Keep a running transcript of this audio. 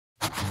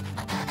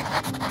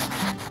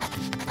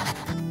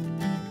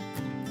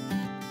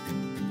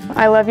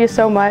I love you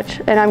so much,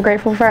 and I'm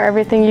grateful for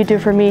everything you do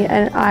for me,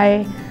 and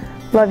I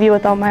love you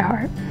with all my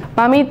heart.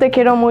 Mami, te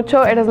quiero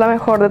mucho, eres la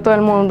mejor de todo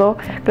el mundo.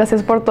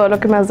 Gracias por todo lo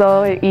que me has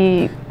dado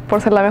y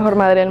por ser la mejor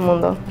madre del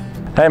mundo.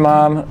 Hey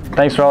Mom,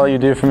 thanks for all you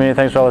do for me.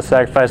 Thanks for all the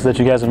sacrifices that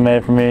you guys have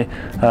made for me.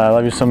 I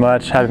love you so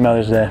much. Happy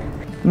Mother's Day.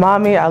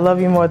 Mommy, I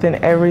love you more than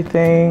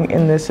everything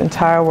in this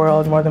entire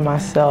world, more than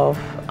myself.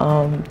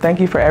 Thank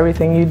you for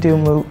everything you do,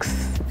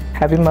 Mooks.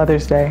 Happy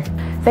Mother's Day.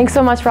 Thanks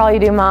so much for all you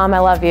do, Mom. I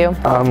love you.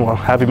 Well,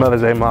 happy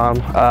Mother's Day, Mom.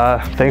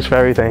 Thanks for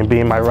everything,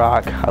 being my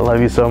rock. I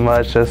love you so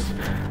much. Just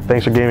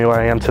thanks for getting me where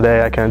I am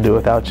today. I couldn't do it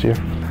without you.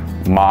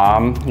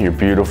 Mom, you're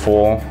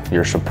beautiful,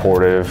 you're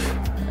supportive,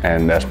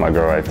 and that's my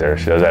girl right there.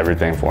 She does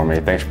everything for me.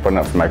 Thanks for putting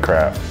up for my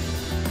crap.